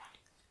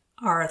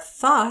Our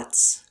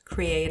thoughts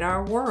create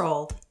our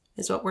world,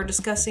 is what we're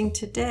discussing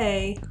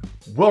today.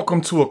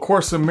 Welcome to A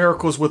Course in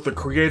Miracles with the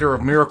Creator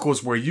of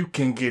Miracles, where you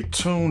can get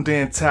tuned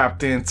in,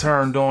 tapped in,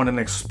 turned on, and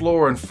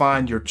explore and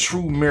find your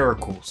true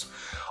miracles.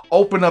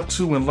 Open up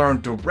to and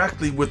learn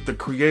directly with the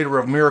Creator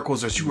of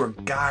Miracles as you are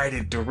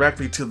guided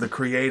directly to the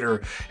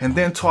Creator and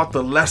then taught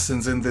the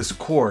lessons in this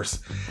course,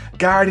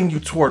 guiding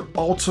you toward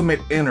ultimate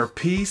inner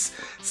peace,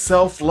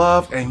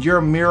 self-love, and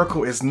your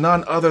miracle is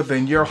none other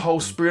than your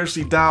host,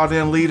 spiritually dialed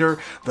in leader,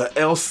 the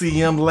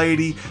LCM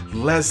lady,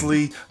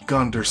 Leslie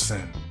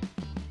Gunderson.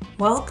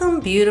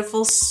 Welcome,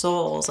 beautiful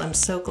souls. I'm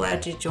so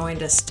glad you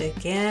joined us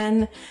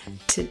again.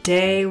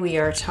 Today we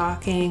are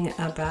talking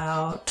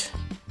about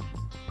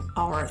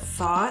our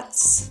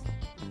thoughts,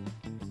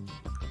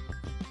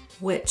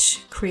 which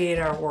create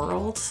our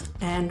world,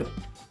 and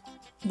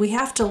we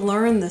have to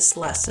learn this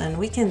lesson.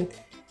 We can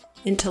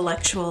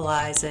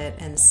intellectualize it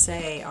and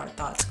say our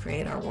thoughts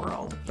create our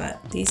world,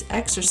 but these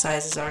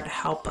exercises are to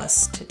help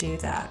us to do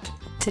that.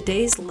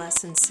 Today's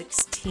lesson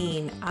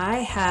 16, I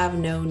have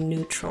no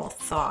neutral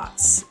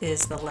thoughts,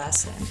 is the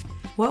lesson.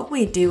 What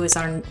we do is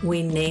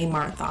we name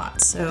our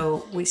thoughts.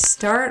 So we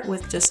start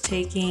with just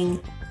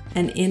taking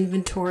an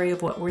inventory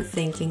of what we're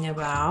thinking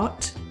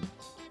about.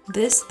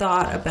 This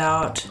thought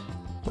about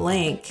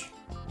blank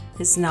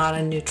is not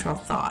a neutral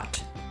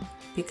thought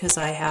because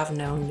I have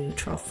no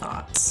neutral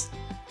thoughts.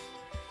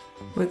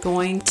 We're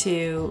going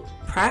to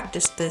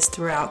practice this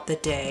throughout the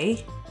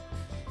day.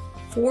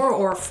 4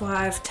 or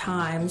 5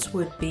 times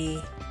would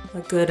be a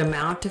good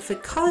amount. If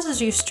it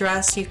causes you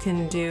stress, you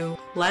can do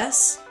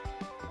less.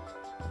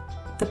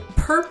 The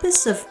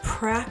purpose of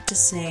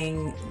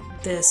practicing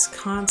this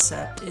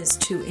concept is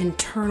to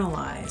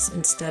internalize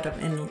instead of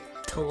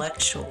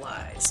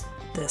intellectualize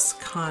this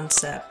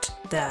concept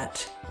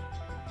that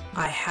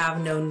I have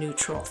no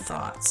neutral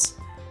thoughts.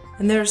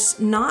 And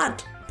there's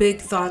not big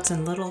thoughts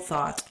and little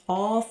thoughts.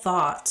 All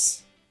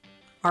thoughts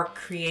are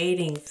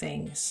creating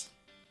things.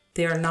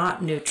 They're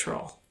not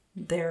neutral.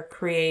 They're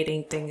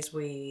creating things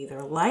we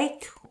either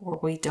like or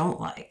we don't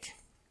like.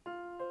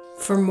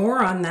 For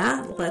more on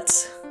that,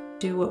 let's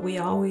do what we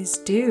always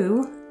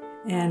do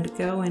and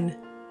go and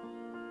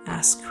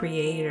ask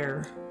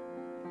Creator's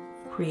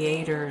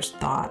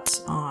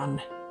thoughts on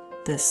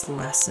this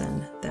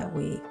lesson that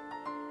we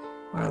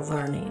are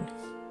learning.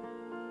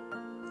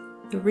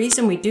 The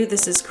reason we do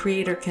this is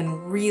Creator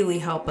can really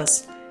help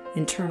us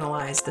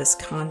internalize this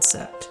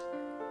concept,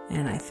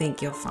 and I think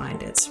you'll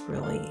find it's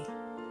really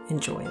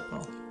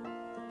enjoyable.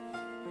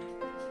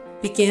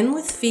 Begin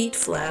with feet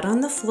flat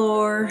on the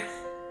floor.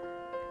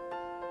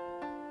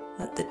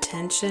 Let the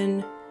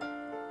tension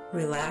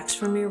relax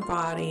from your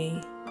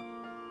body.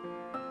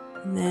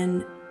 And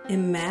then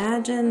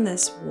imagine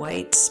this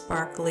white,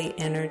 sparkly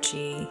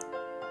energy,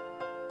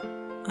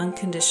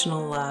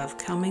 unconditional love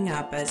coming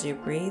up as you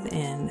breathe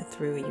in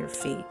through your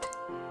feet.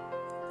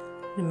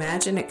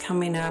 Imagine it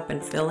coming up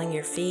and filling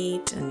your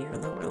feet and your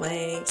lower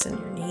legs and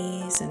your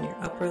knees and your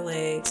upper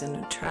legs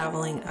and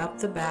traveling up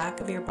the back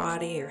of your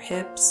body, your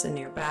hips and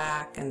your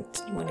back, and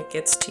when it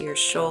gets to your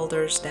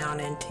shoulders, down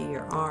into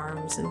your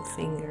arms and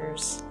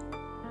fingers.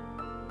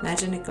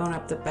 Imagine it going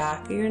up the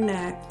back of your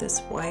neck,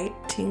 this white,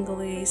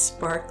 tingly,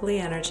 sparkly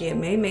energy. It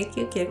may make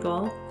you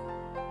giggle.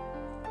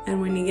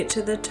 And when you get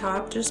to the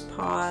top, just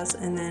pause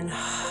and then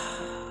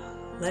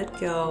let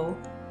go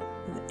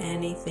of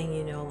anything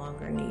you no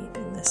longer need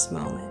in this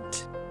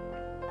moment.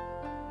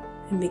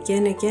 And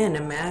begin again,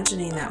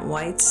 imagining that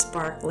white,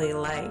 sparkly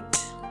light.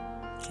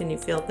 Can you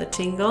feel the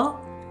tingle?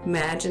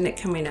 Imagine it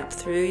coming up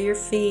through your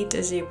feet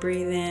as you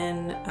breathe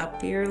in,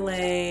 up your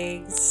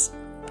legs.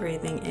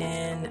 Breathing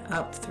in,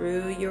 up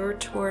through your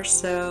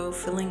torso,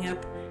 filling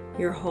up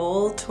your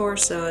whole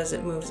torso as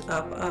it moves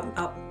up, up,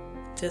 up.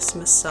 Just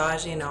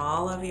massaging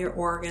all of your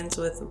organs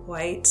with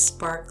white,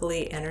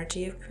 sparkly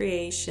energy of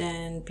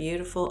creation,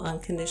 beautiful,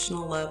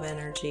 unconditional love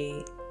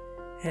energy.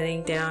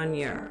 Heading down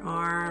your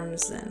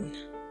arms and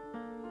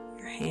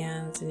your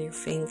hands and your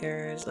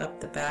fingers, up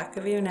the back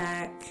of your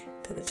neck,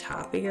 to the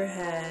top of your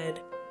head.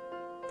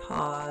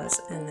 Pause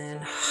and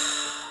then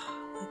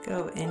let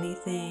go of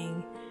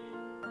anything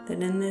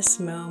that in this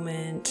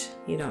moment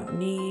you don't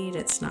need,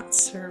 it's not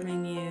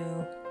serving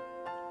you.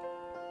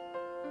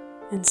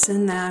 And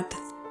send that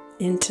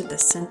into the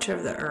center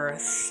of the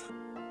earth.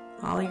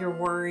 All your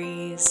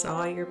worries,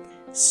 all your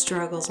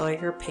struggles, all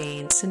your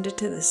pain, send it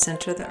to the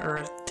center of the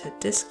earth to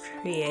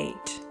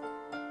discreate.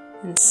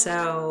 And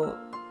so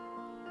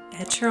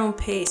at your own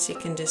pace, you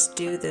can just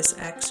do this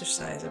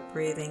exercise of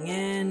breathing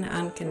in,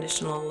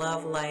 unconditional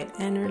love, light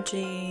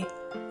energy,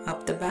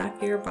 up the back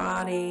of your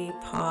body,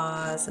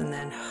 pause, and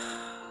then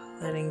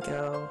letting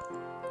go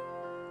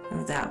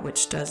of that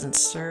which doesn't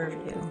serve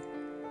you.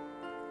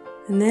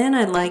 And then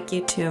I'd like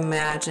you to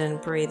imagine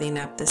breathing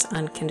up this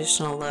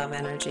unconditional love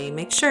energy.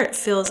 Make sure it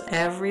fills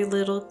every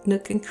little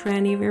nook and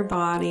cranny of your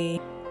body.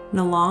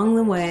 And along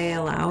the way,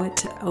 allow it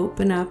to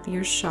open up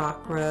your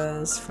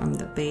chakras from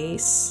the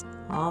base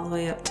all the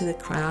way up to the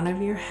crown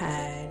of your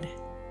head.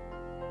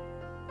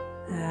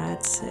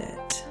 That's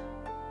it.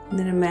 And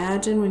then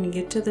imagine when you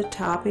get to the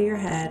top of your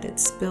head, it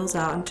spills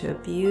out into a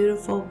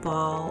beautiful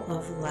ball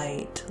of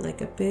light, like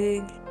a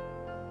big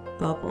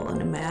bubble.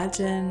 And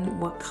imagine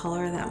what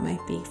color that might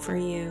be for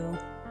you.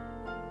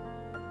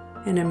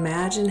 And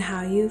imagine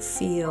how you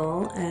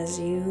feel as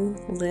you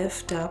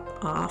lift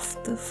up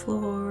off the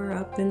floor,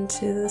 up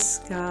into the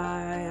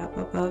sky, up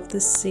above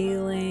the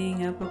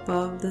ceiling, up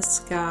above the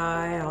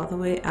sky, all the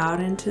way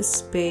out into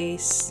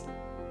space,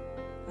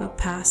 up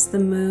past the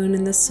moon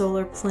and the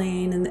solar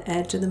plane and the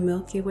edge of the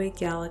Milky Way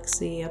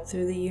galaxy, up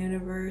through the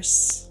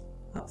universe,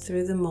 up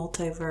through the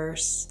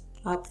multiverse,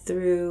 up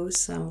through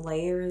some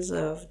layers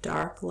of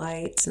dark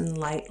lights and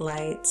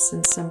lights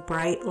and some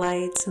bright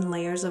lights and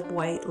layers of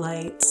white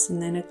lights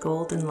and then a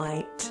golden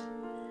light.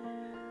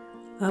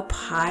 Up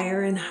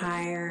higher and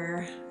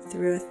higher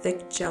through a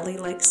thick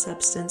jelly-like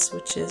substance,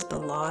 which is the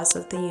laws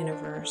of the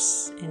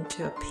universe,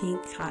 into a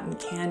pink cotton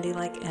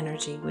candy-like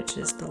energy, which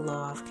is the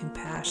law of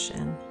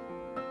compassion.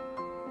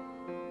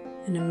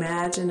 And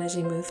imagine as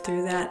you move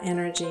through that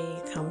energy,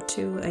 you come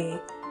to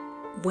a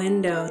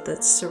window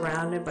that's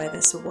surrounded by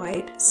this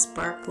white,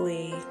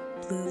 sparkly,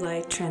 blue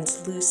light,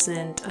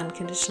 translucent,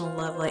 unconditional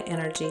love light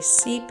energy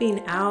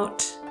seeping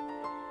out.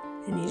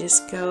 And you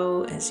just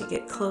go, as you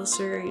get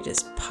closer, you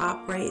just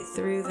pop right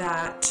through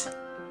that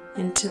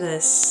into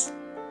this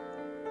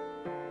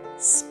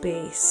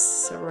space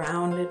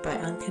surrounded by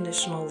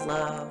unconditional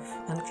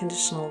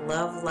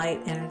love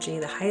light energy,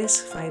 the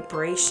highest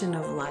vibration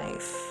of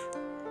life.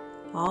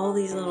 All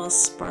these little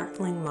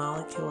sparkling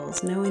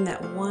molecules, knowing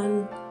that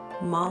one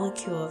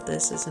molecule of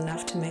this is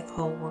enough to make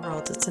whole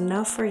worlds. It's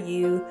enough for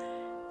you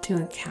to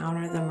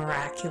encounter the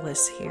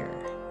miraculous here.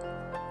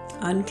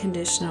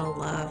 Unconditional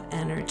love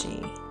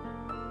energy.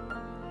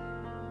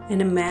 And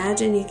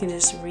imagine you can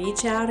just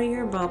reach out of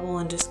your bubble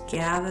and just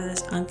gather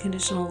this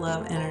unconditional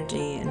love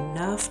energy,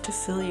 enough to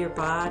fill your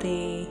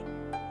body,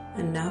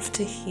 enough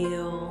to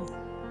heal,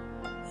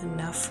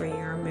 enough for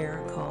your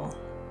miracle.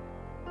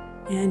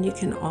 And you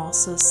can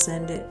also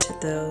send it to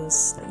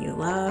those that you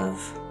love,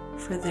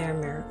 for their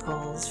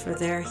miracles, for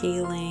their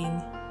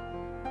healing,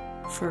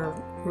 for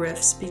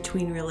rifts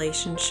between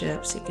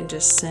relationships. You can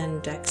just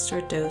send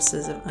extra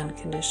doses of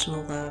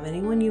unconditional love.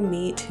 Anyone you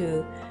meet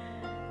who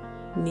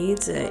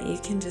needs it, you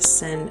can just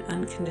send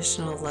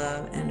unconditional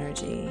love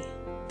energy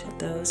to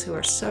those who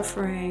are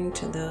suffering,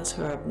 to those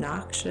who are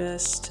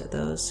obnoxious, to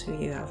those who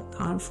you have a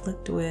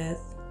conflict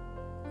with,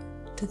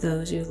 to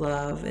those you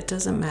love. It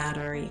doesn't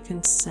matter. You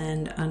can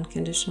send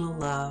unconditional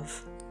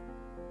love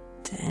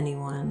to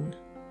anyone,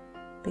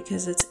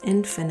 because it's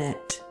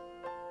infinite.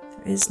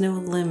 There is no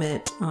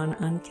limit on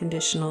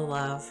unconditional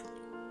love.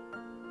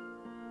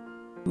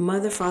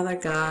 Mother, Father,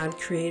 God,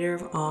 creator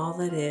of all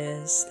that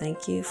is,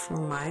 thank you for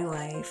my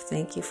life.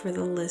 Thank you for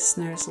the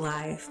listener's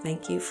life.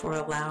 Thank you for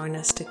allowing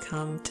us to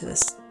come to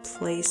this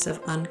place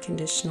of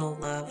unconditional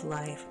love,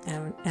 life,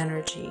 and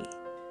energy.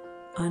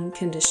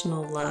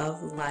 Unconditional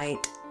love,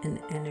 light, and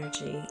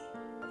energy.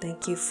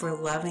 Thank you for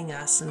loving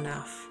us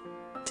enough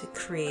to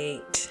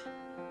create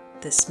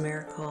this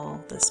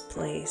miracle, this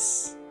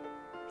place,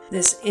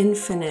 this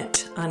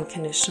infinite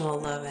unconditional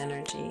love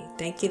energy.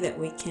 Thank you that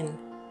we can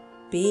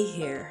be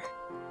here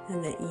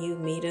and that you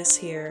meet us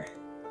here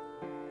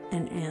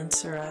and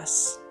answer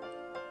us.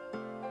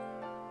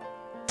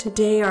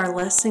 Today our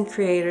lesson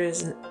creator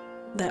is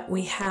that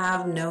we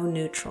have no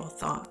neutral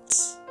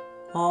thoughts.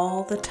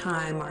 All the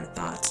time our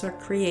thoughts are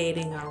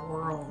creating our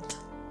world.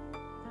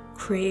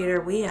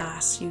 Creator, we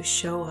ask you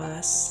show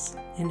us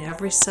in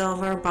every cell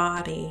of our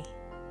body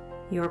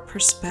your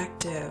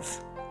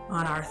perspective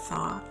on our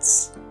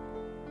thoughts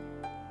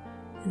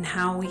and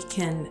how we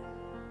can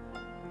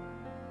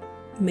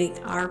make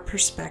our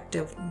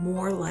perspective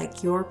more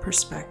like your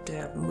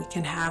perspective, and we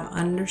can have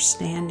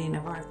understanding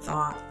of our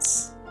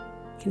thoughts,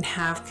 can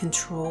have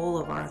control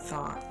of our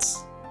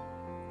thoughts.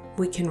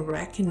 We can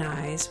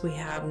recognize we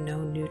have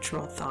no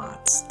neutral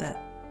thoughts,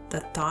 that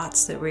the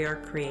thoughts that we are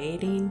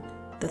creating,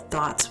 the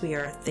thoughts we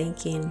are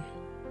thinking,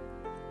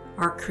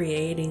 are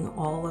creating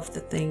all of the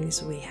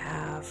things we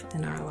have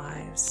in our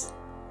lives.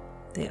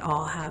 They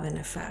all have an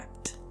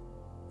effect,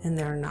 and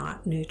they're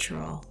not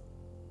neutral.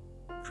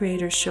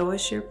 Creator, show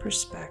us your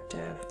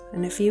perspective.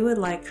 And if you would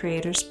like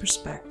Creator's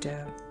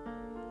perspective,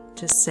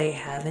 just say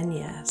heaven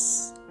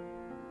yes.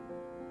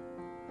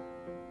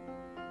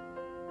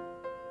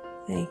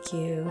 Thank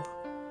you.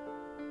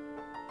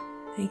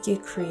 Thank you,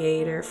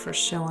 Creator, for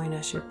showing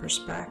us your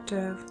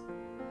perspective.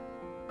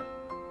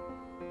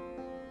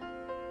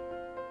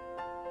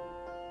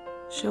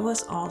 Show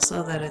us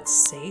also that it's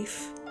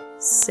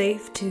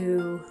safe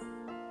to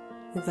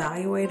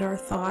evaluate our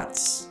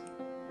thoughts,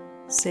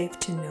 safe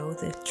to know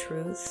the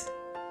truth,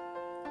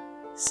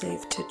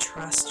 safe to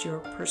trust your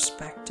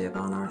perspective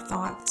on our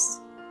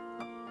thoughts,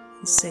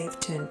 and safe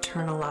to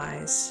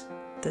internalize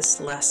this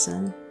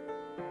lesson.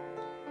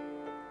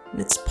 And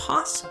it's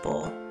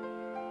possible,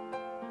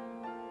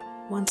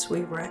 once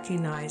we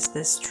recognize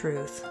this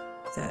truth,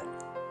 that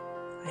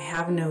I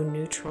have no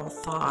neutral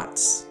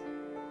thoughts,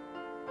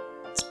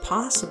 it's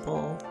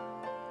possible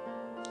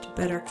to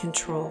better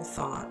control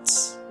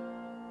thoughts.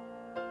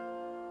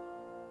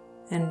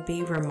 and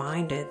be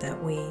reminded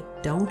that we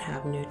don't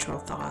have neutral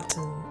thoughts,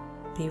 and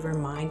be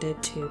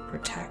reminded to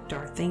protect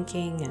our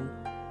thinking and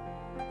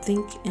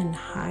think in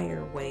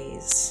higher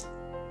ways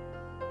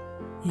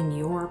in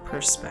your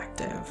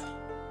perspective,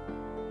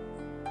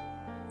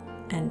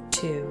 and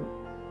to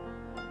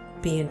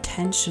be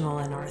intentional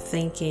in our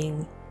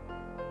thinking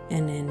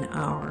and in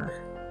our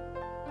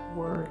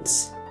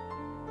words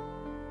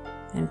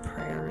and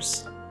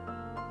prayers.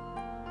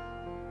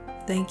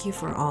 Thank you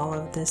for all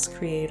of this,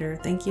 Creator.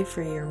 Thank you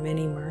for your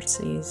many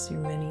mercies,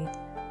 your many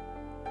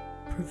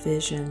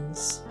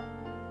provisions,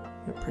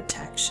 your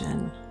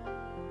protection.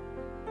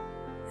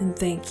 And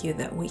thank you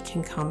that we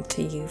can come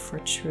to you for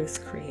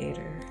truth,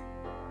 Creator.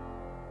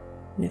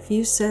 And if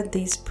you said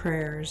these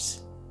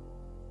prayers,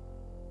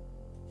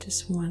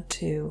 just want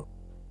to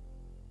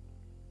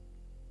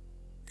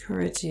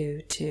encourage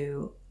you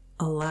to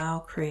allow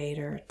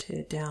Creator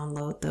to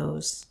download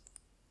those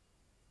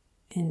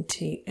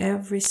into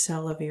every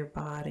cell of your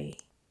body.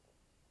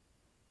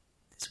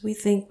 Because we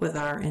think with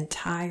our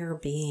entire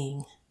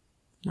being,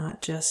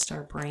 not just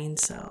our brain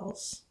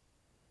cells.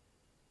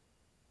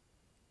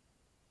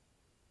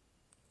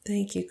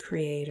 Thank you,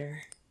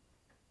 Creator.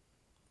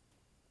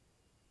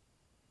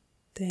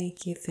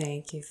 Thank you,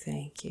 thank you,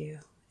 thank you.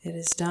 It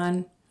is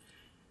done.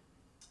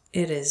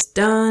 It is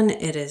done.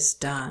 It is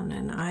done.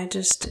 And I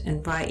just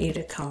invite you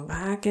to come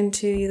back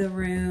into the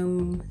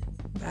room,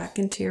 back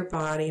into your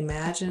body.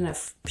 Imagine a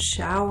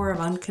shower of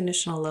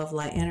unconditional love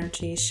light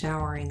energy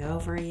showering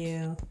over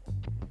you.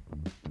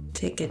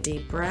 Take a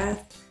deep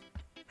breath.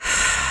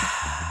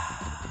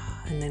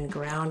 And then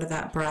ground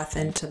that breath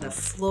into the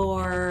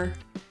floor.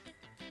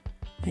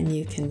 And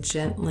you can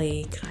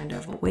gently kind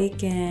of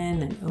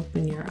awaken and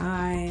open your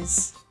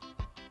eyes.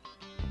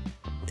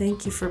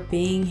 Thank you for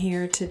being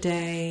here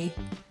today.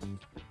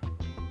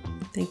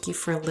 Thank you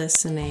for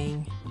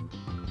listening.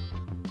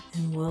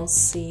 And we'll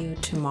see you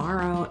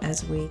tomorrow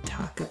as we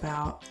talk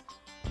about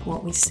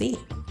what we see.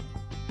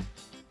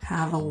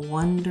 Have a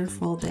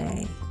wonderful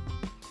day.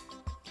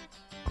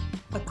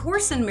 A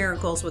Course in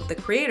Miracles with the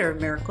Creator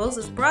of Miracles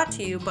is brought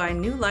to you by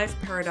New Life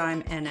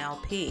Paradigm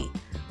NLP.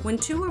 When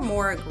two or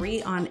more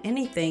agree on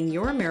anything,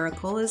 your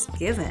miracle is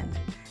given.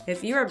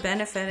 If you are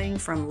benefiting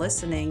from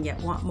listening yet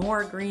want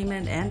more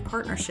agreement and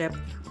partnership,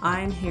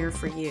 I'm here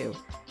for you.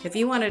 If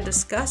you want to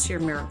discuss your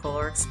miracle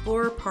or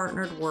explore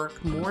partnered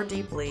work more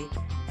deeply,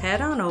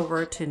 head on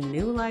over to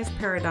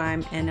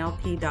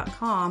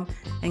newlifeparadigmnlp.com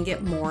and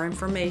get more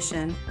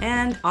information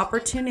and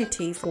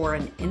opportunity for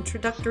an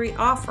introductory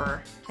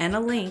offer and a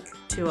link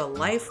to a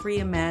Life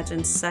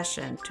Reimagined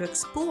session to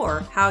explore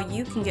how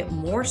you can get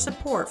more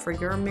support for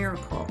your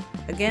miracle.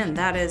 Again,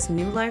 that is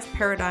New Life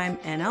Paradigm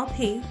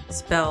NLP,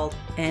 spelled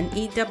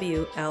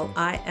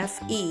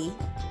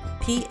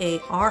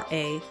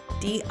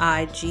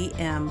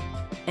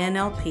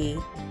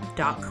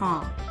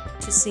NEWLIFEPARADIGMNLP.com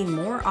to see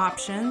more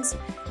options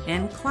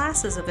and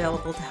classes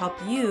available to help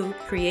you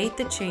create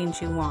the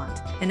change you want.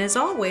 And as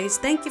always,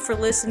 thank you for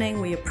listening.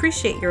 We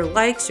appreciate your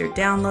likes, your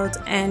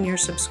downloads, and your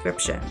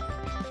subscription.